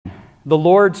the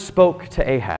Lord spoke to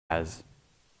Ahaz,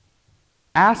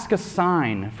 "Ask a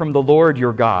sign from the Lord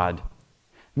your God.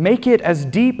 Make it as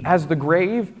deep as the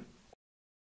grave."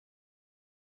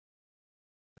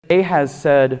 Ahaz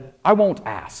said, "I won't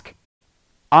ask.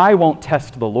 I won't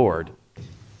test the Lord."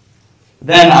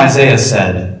 Then Isaiah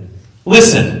said,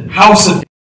 "Listen, house of David,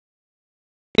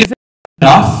 is it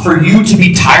enough for you to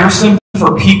be tiresome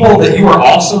for people that you are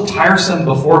also tiresome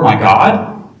before my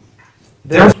God?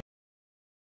 Therefore,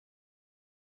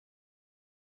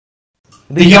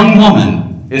 the young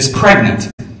woman is pregnant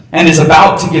and is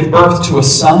about to give birth to a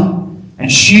son,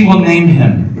 and she will name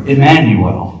him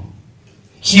Emmanuel.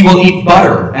 He will eat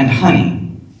butter and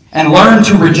honey and learn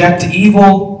to reject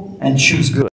evil and choose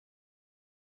good.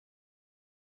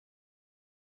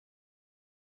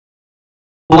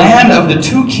 The land of the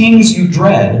two kings you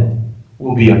dread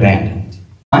will be abandoned."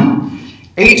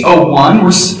 801,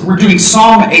 we're doing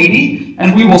Psalm 80,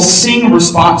 and we will sing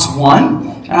response 1.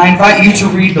 And I invite you to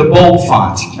read the bold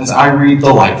font as I read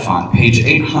the light font, page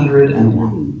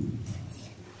 801.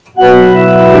 I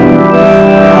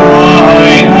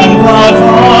am the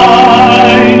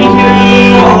vine,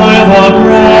 you are the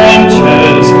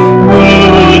branches,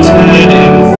 rooted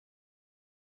in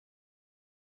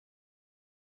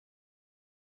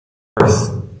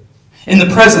earth. In the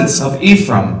presence of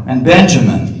Ephraim and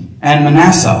Benjamin and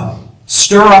Manasseh,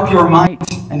 stir up your might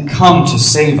and come to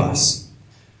save us.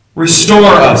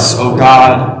 Restore us, O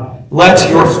God. Let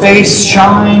your face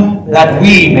shine that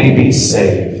we may be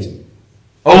saved.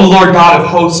 O Lord God of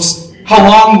hosts, how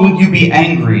long will you be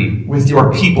angry with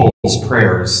your people's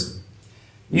prayers?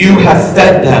 You have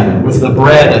fed them with the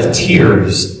bread of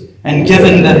tears and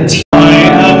given them tears. I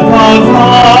am the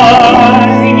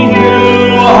vine,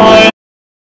 you are.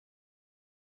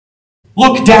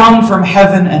 Look down from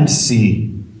heaven and see.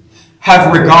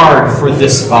 Have regard for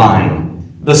this vine,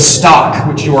 the stock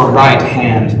which your right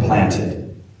hand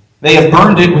planted. They have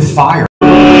burned it with fire.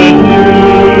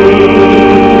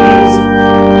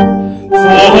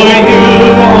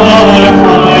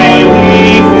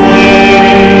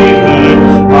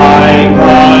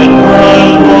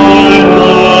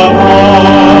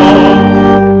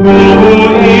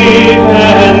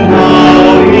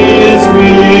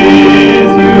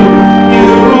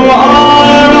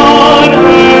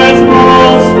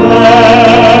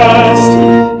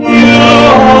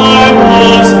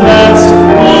 Most blessed,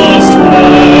 most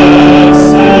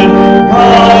blessed,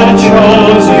 God.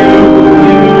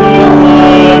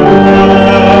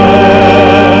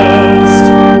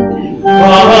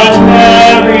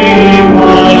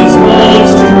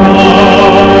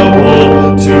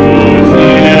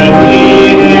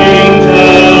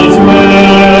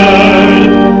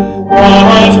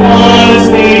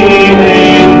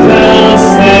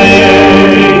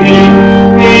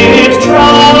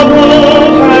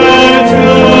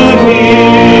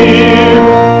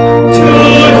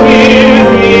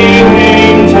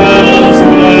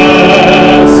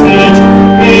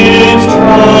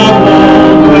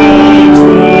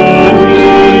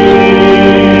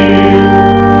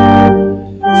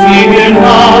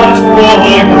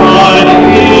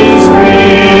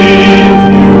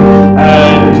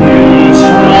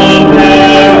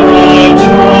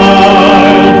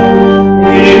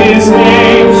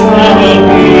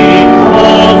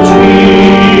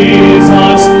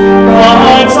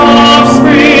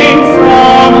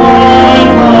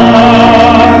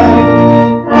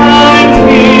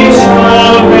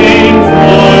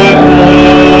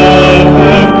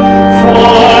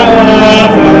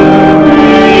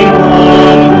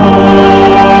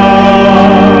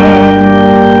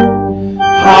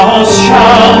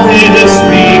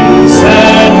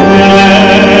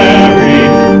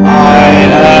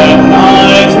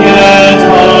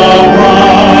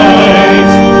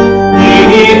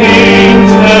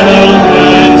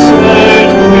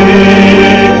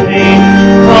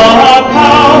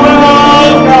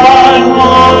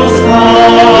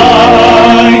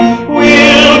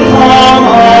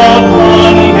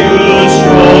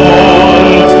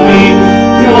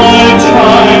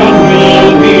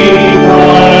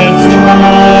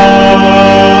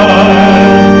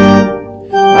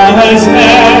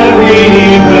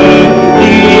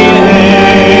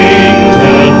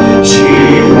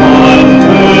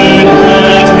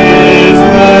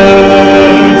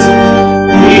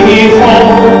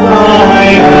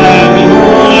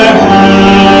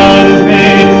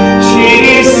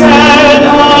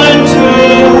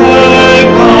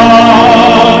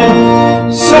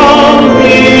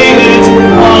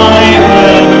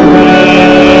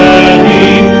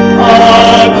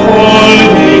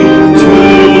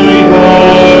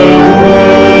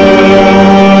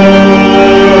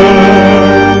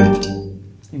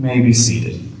 may be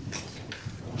seated.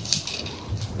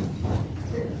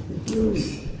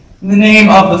 In the name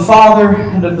of the Father,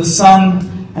 and of the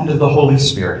Son, and of the Holy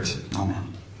Spirit.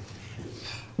 Amen.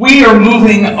 We are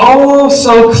moving oh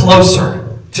so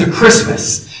closer to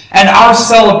Christmas and our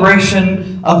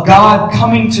celebration of God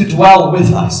coming to dwell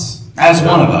with us as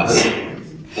one of us.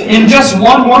 In just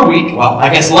one more week, well, I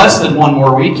guess less than one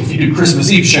more week if you do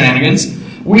Christmas Eve shenanigans,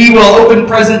 we will open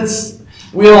presents,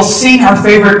 we'll sing our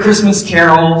favorite Christmas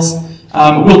carols,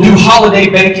 we'll do holiday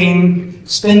baking,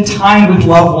 spend time with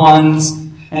loved ones,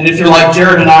 and if you're like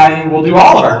Jared and I, we'll do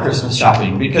all of our Christmas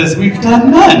shopping because we've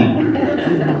done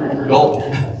none. Gulp.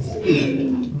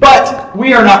 But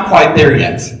we are not quite there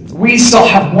yet. We still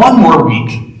have one more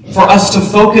week for us to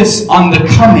focus on the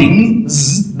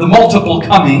comings, the multiple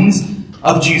comings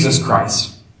of Jesus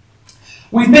Christ.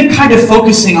 We've been kind of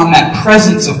focusing on that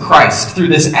presence of Christ through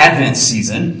this Advent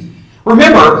season.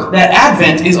 Remember that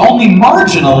Advent is only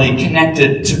marginally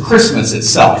connected to Christmas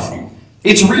itself.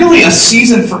 It's really a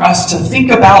season for us to think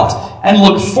about and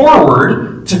look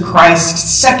forward to Christ's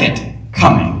second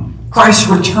coming, Christ's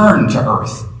return to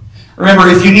earth. Remember,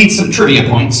 if you need some trivia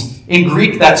points, in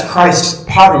Greek that's Christ's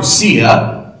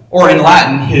parousia, or in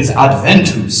Latin his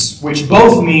adventus, which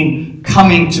both mean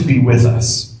coming to be with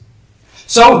us.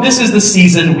 So this is the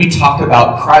season we talk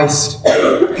about Christ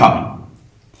coming.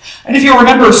 And if you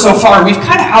remember so far, we've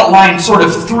kind of outlined sort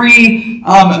of three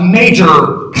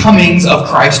major comings of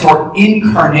Christ, or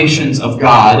incarnations of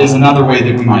God is another way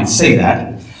that we might say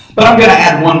that. But I'm going to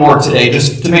add one more today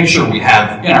just to make sure we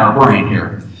have in our brain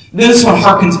here. This one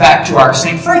harkens back to our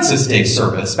St. Francis Day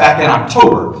service back in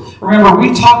October. Remember,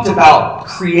 we talked about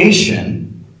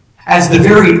creation as the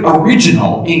very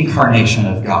original incarnation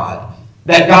of God,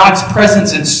 that God's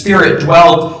presence and spirit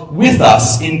dwelled with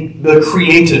us in the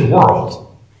created world.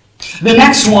 The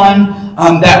next one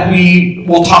that we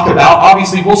will talk about,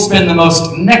 obviously we'll spend the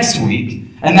most next week,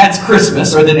 and that's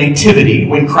Christmas, or the Nativity,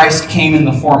 when Christ came in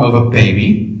the form of a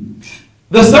baby.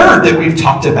 The third that we've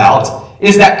talked about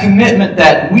is that commitment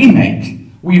that we make.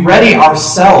 We ready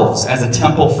ourselves as a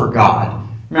temple for God.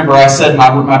 Remember I said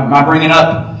my bringing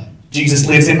up, Jesus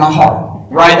lives in my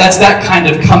heart, right? That's that kind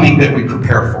of coming that we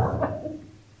prepare for.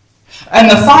 And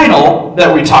the final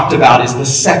that we talked about is the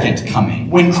second coming,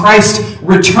 when Christ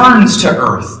returns to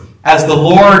earth as the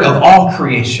Lord of all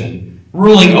creation,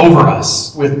 ruling over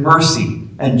us with mercy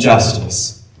and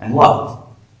justice and love.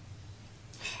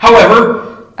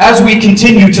 However, as we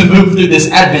continue to move through this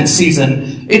Advent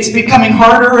season, it's becoming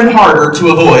harder and harder to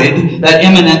avoid that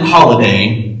imminent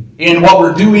holiday in what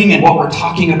we're doing and what we're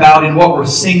talking about and what we're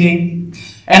singing.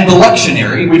 And the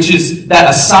lectionary, which is that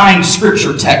assigned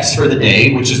scripture text for the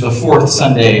day, which is the fourth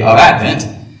Sunday of Advent,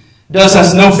 does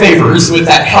us no favors with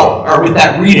that help, or with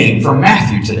that reading from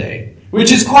Matthew today,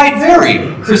 which is quite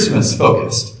very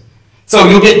Christmas-focused. So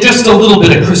you'll get just a little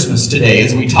bit of Christmas today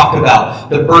as we talk about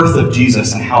the birth of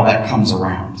Jesus and how that comes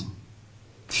around.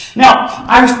 Now,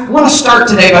 I want to start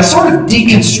today by sort of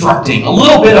deconstructing a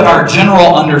little bit of our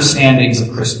general understandings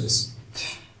of Christmas.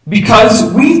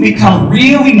 Because we've become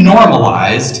really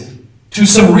normalized to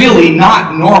some really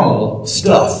not normal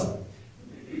stuff.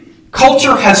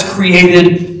 Culture has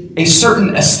created a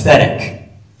certain aesthetic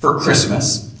for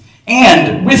Christmas,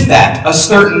 and with that, a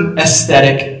certain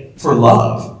aesthetic for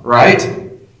love,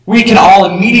 right? We can all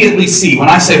immediately see, when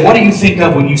I say, what do you think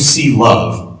of when you see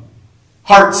love?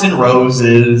 Hearts and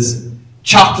roses,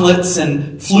 chocolates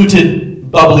and fluted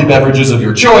bubbly beverages of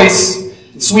your choice,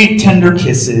 sweet tender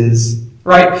kisses,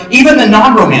 right? Even the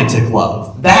non-romantic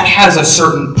love, that has a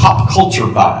certain pop culture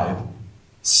vibe.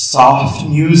 Soft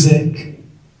music,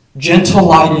 gentle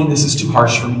lighting, this is too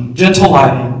harsh for me, gentle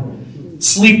lighting,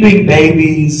 sleeping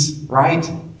babies, right?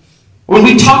 When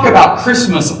we talk about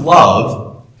Christmas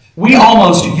love, we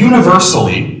almost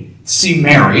universally see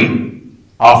Mary,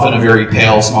 often a very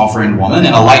pale, small-framed woman,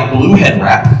 in a light blue head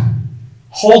wrap,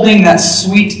 holding that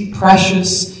sweet,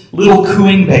 precious, little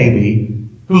cooing baby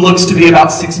who looks to be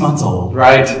about 6 months old,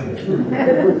 right?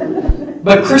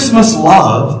 But Christmas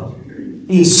love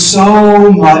is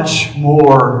so much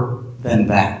more than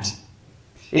that.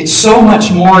 It's so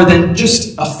much more than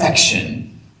just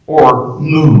affection or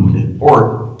mood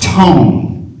or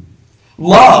tone.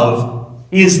 Love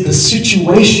is the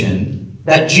situation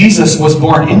that Jesus was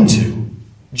born into.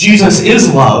 Jesus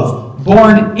is love,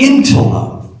 born into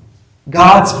love.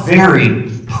 God's very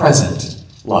present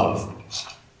love.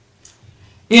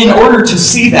 In order to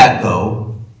see that,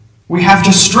 though, we have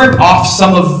to strip off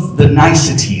some of the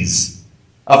niceties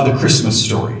of the Christmas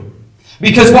story.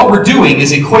 Because what we're doing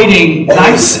is equating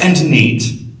nice and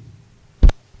neat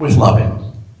with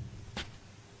loving.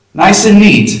 Nice and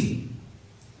neat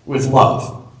with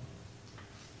love.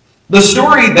 The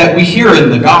story that we hear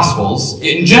in the Gospels,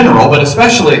 in general, but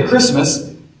especially at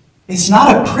Christmas, it's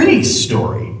not a pretty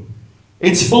story.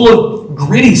 It's full of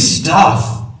gritty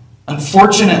stuff,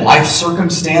 unfortunate life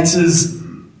circumstances,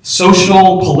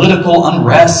 social, political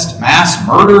unrest, mass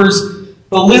murders.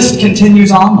 The list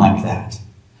continues on like that.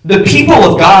 The people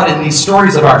of God in these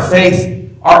stories of our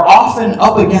faith are often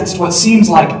up against what seems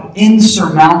like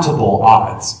insurmountable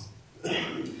odds.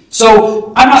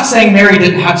 So, I'm not saying Mary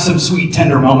didn't have some sweet,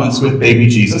 tender moments with baby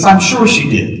Jesus. I'm sure she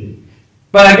did.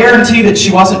 But I guarantee that she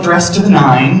wasn't dressed to the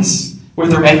nines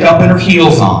with her makeup and her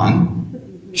heels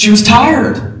on. She was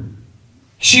tired.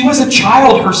 She was a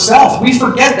child herself. We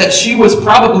forget that she was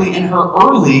probably in her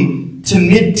early to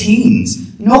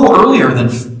mid-teens, no earlier than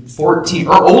 14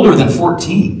 or older than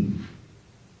 14.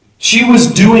 She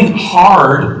was doing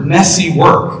hard, messy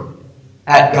work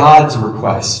at God's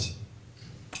request.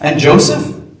 And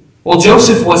Joseph? Well,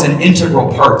 Joseph was an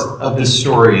integral part of this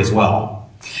story as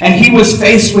well. And he was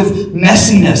faced with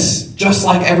messiness, just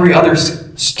like every other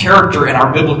character in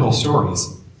our biblical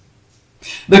stories.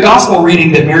 The gospel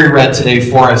reading that Mary read today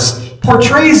for us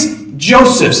portrays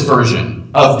Joseph's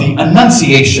version of the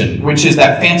Annunciation, which is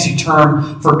that fancy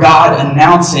term for God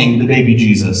announcing the baby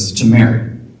Jesus to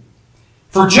Mary.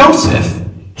 For Joseph,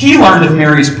 he learned of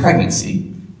Mary's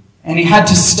pregnancy, and he had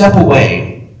to step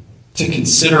away to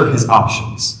consider his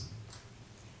options.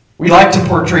 We like to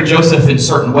portray Joseph in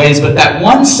certain ways, but that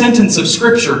one sentence of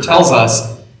Scripture tells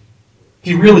us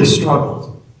he really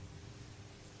struggled.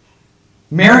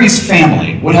 Mary's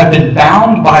family would have been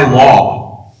bound by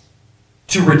law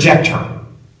to reject her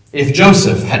if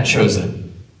Joseph had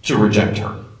chosen to reject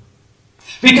her.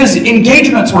 Because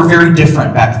engagements were very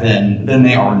different back then than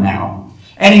they are now.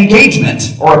 An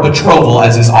engagement, or a betrothal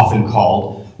as is often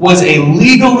called, was a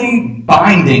legally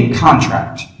binding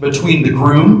contract between the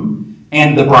groom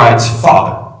and the bride's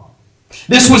father.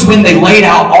 This was when they laid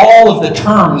out all of the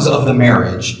terms of the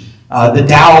marriage. The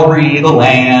dowry, the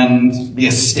land, the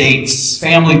estates,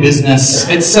 family business,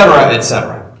 etc.,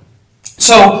 etc.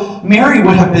 So Mary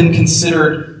would have been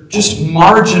considered just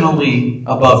marginally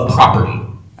above property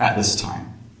at this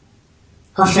time.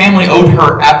 Her family owed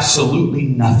her absolutely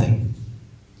nothing.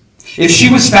 If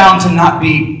she was found to not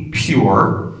be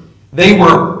pure, they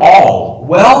were all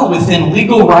well within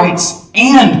legal rights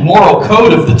and moral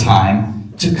code of the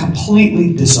time to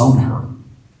completely disown her.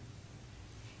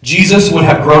 Jesus would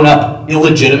have grown up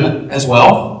illegitimate as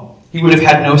well. He would have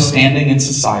had no standing in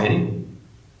society.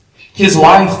 His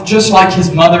life, just like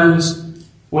his mother's,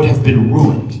 would have been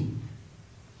ruined.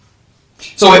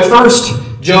 So at first,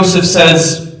 Joseph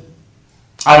says,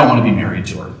 I don't want to be married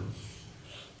to her.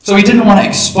 So he didn't want to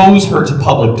expose her to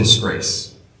public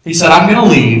disgrace. He said, I'm going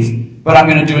to leave, but I'm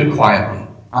going to do it quietly.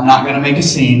 I'm not going to make a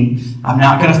scene. I'm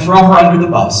not going to throw her under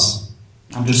the bus.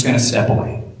 I'm just going to step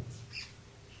away.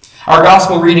 Our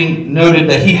gospel reading noted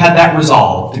that he had that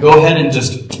resolve to go ahead and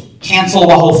just cancel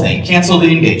the whole thing, cancel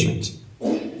the engagement.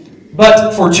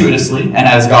 But fortuitously, and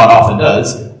as God often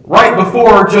does, right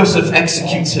before Joseph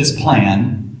executes his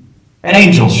plan, an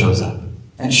angel shows up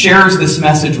and shares this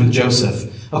message with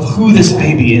Joseph of who this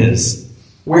baby is,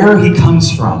 where he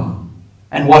comes from,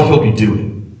 and what he'll be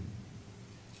doing.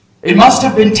 It must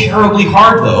have been terribly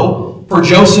hard, though, for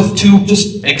Joseph to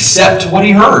just accept what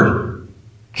he heard.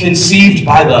 Conceived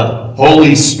by the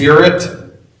Holy Spirit,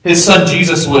 his son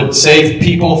Jesus would save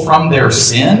people from their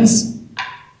sins.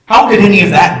 How could any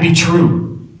of that be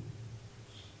true?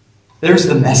 There's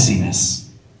the messiness.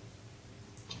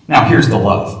 Now here's the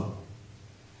love.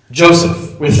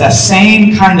 Joseph, with that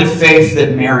same kind of faith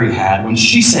that Mary had when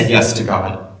she said yes to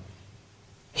God,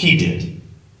 he did.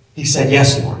 He said,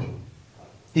 yes, Lord.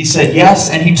 He said yes,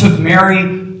 and he took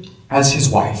Mary as his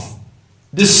wife,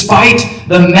 despite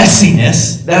the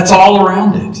messiness that's all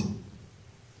around it.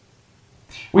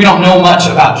 We don't know much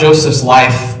about Joseph's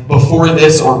life before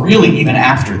this, or really even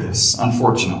after this,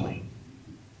 unfortunately.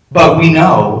 But we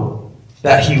know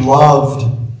that he loved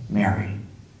Mary,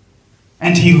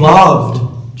 and he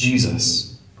loved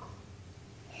Jesus.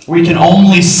 We can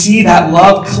only see that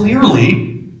love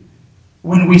clearly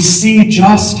when we see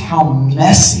just how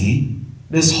messy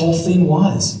this whole thing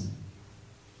was.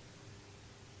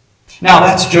 Now,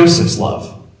 that's Joseph's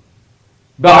love.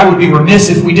 But I would be remiss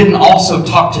if we didn't also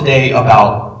talk today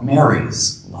about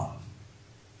Mary's love.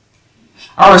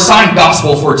 Our assigned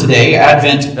gospel for today,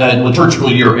 Advent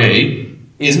liturgical year A,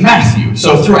 is Matthew.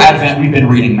 So through Advent, we've been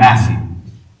reading Matthew.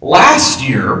 Last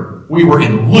year, we were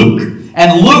in Luke.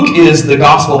 And Luke is the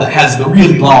gospel that has the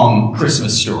really long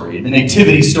Christmas story, the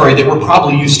nativity story that we're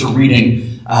probably used to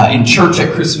reading in church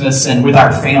at Christmas and with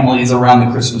our families around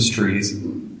the Christmas trees.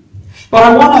 But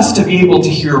I want us to be able to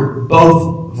hear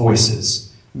both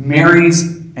voices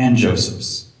Mary's and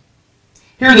Joseph's.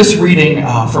 Hear this reading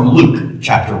from Luke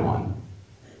chapter 1.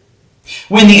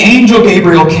 When the angel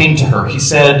Gabriel came to her, he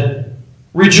said,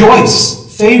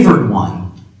 "Rejoice, favored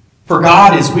one, for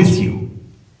God is with you."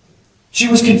 She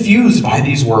was confused by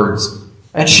these words,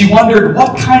 and she wondered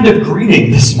what kind of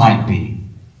greeting this might be.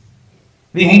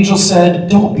 The angel said,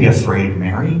 "Don't be afraid,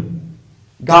 Mary.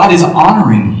 God is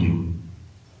honoring you.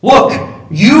 Look,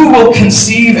 you will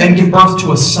conceive and give birth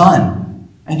to a son,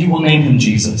 and you will name him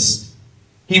Jesus.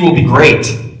 He will be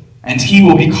great, and he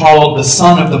will be called the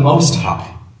Son of the Most High.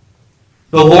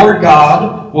 The Lord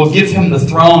God will give him the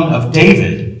throne of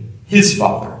David, his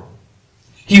father.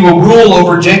 He will rule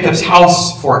over Jacob's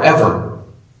house forever,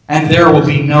 and there will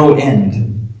be no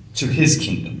end to his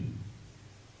kingdom."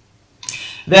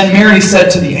 Then Mary said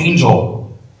to the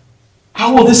angel,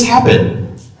 "How will this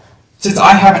happen, since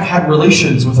I haven't had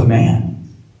relations with a man?"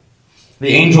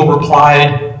 The angel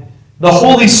replied, "The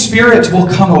Holy Spirit will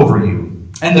come over you,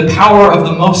 and the power of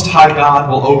the Most High God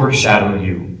will overshadow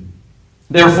you.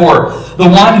 Therefore, the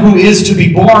one who is to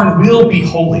be born will be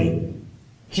holy.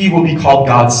 He will be called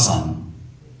God's Son."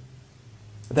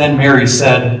 Then Mary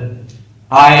said,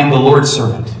 "I am the Lord's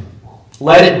servant.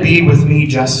 Let it be with me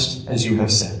just as you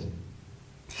have said."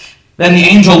 Then the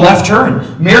angel left her,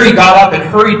 and Mary got up and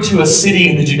hurried to a city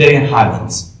in the Judean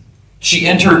highlands. She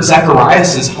entered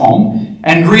Zacharias' home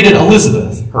and greeted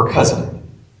Elizabeth, her cousin.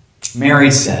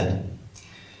 Mary said,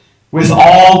 "With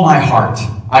all my heart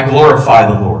I glorify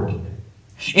the Lord.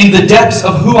 In the depths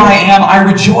of who I am, I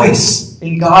rejoice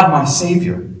in God my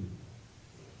Savior.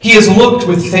 He has looked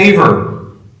with favor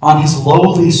on his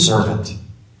lowly servant.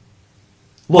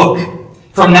 Look,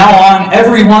 from now on,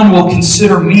 everyone will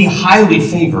consider me highly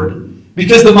favored,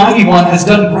 because the Mighty One has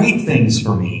done great things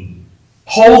for me.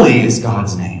 Holy is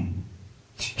God's name.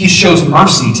 He shows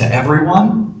mercy to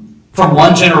everyone, from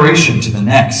one generation to the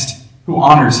next, who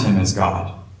honors him as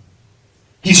God.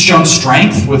 He's shown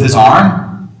strength with his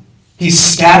arm. He's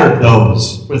scattered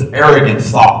those with arrogant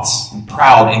thoughts and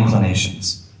proud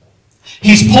inclinations.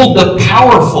 He's pulled the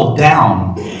powerful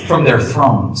down from their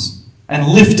thrones and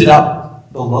lifted up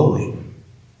the lowly.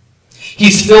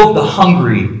 He's filled the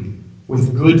hungry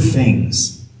with good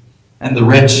things, and the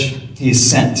rich he has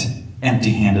sent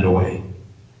empty-handed away.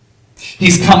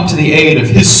 He's come to the aid of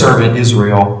his servant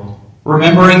Israel,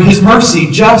 remembering his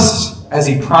mercy just as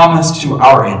he promised to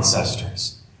our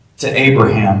ancestors, to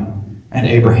Abraham and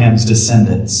Abraham's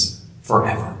descendants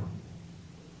forever."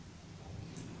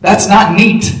 That's not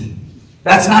neat.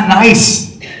 That's not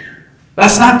nice.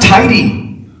 That's not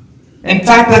tidy. In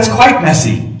fact, that's quite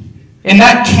messy. In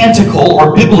that canticle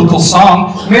or biblical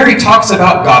song, Mary talks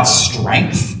about God's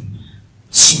strength,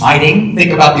 smiting,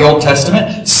 think about the Old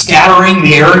Testament, scattering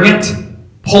the arrogant,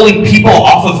 pulling people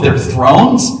off of their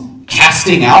thrones,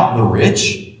 casting out the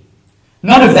rich.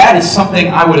 None of that is something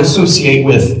I would associate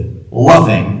with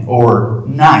loving or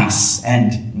nice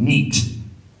and neat.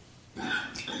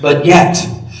 But yet,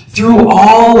 through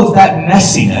all of that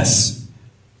messiness,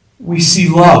 we see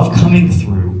love coming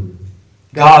through.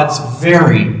 God's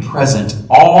very present,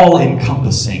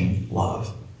 all-encompassing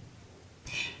love.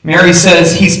 Mary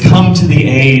says he's come to the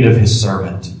aid of his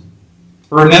servant,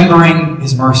 remembering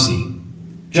his mercy,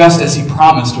 just as he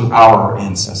promised with our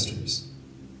ancestors.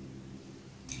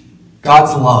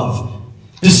 God's love,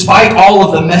 despite all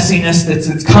of the messiness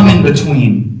that's come in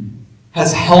between,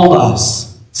 has held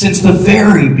us since the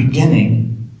very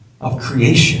beginning of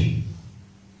creation.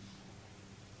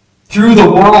 Through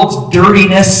the world's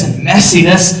dirtiness and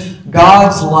messiness,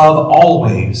 God's love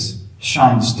always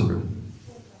shines through.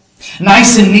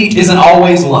 Nice and neat isn't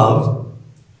always love,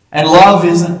 and love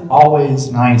isn't always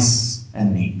nice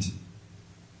and neat.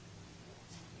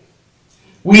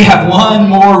 We have one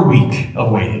more week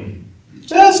of waiting.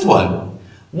 Just one.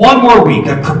 One more week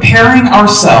of preparing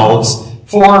ourselves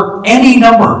for any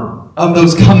number of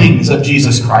those comings of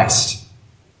Jesus Christ.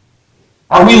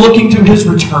 Are we looking to his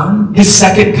return, his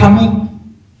second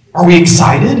coming? Are we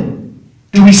excited?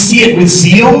 Do we see it with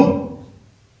zeal?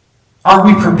 Are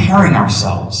we preparing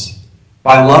ourselves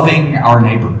by loving our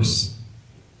neighbors,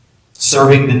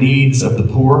 serving the needs of the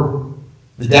poor,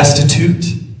 the destitute,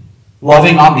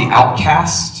 loving on the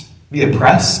outcast, the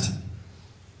oppressed?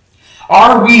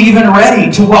 Are we even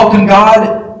ready to welcome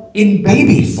God in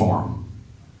baby form?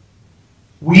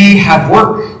 We have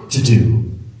work to do.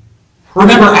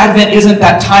 Remember, Advent isn't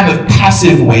that time of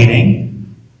passive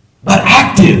waiting, but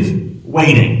active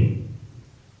waiting.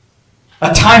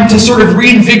 A time to sort of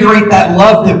reinvigorate that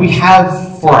love that we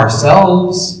have for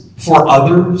ourselves, for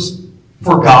others,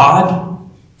 for God,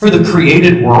 for the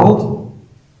created world.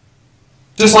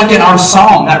 Just like in our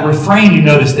song, that refrain you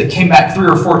noticed that came back 3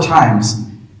 or 4 times.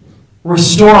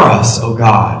 Restore us, O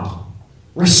God.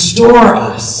 Restore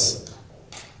us.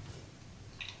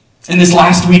 In this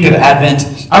last week of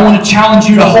Advent, I want to challenge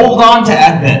you to hold on to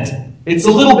Advent. It's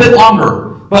a little bit longer,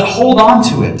 but hold on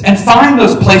to it and find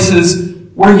those places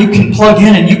where you can plug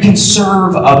in and you can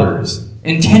serve others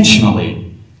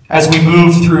intentionally as we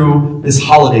move through this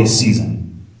holiday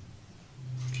season.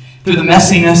 Through the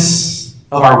messiness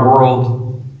of our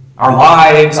world, our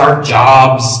lives, our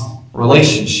jobs,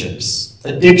 relationships,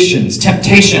 addictions,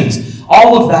 temptations,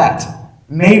 all of that,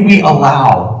 may we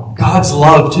allow God's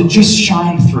love to just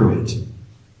shine through it.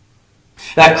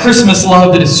 That Christmas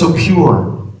love that is so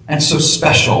pure and so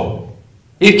special,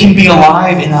 it can be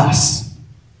alive in us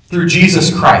through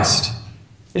Jesus Christ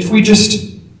if we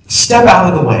just step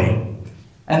out of the way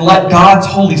and let God's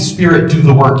Holy Spirit do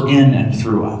the work in and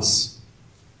through us.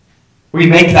 We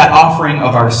make that offering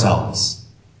of ourselves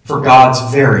for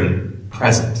God's very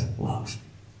present love.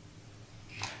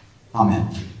 Amen.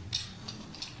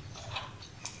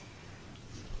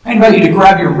 I invite you to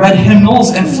grab your red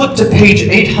hymnals and flip to page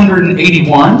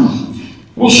 881.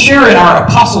 We'll share in our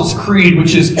Apostles' Creed,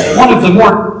 which is one of the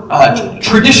more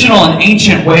traditional and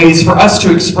ancient ways for us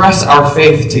to express our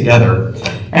faith together.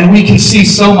 And we can see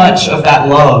so much of that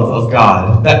love of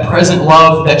God, that present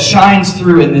love that shines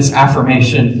through in this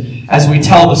affirmation as we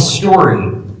tell the story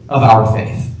of our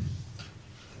faith.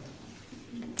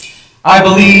 I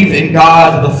believe in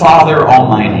God the Father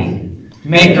Almighty,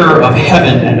 maker of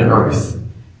heaven and earth,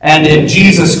 and in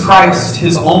Jesus Christ,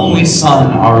 his only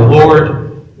Son, our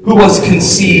Lord, who was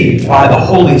conceived by the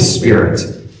Holy Spirit,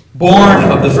 born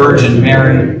of the Virgin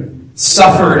Mary,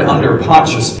 suffered under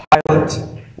Pontius Pilate,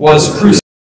 was crucified,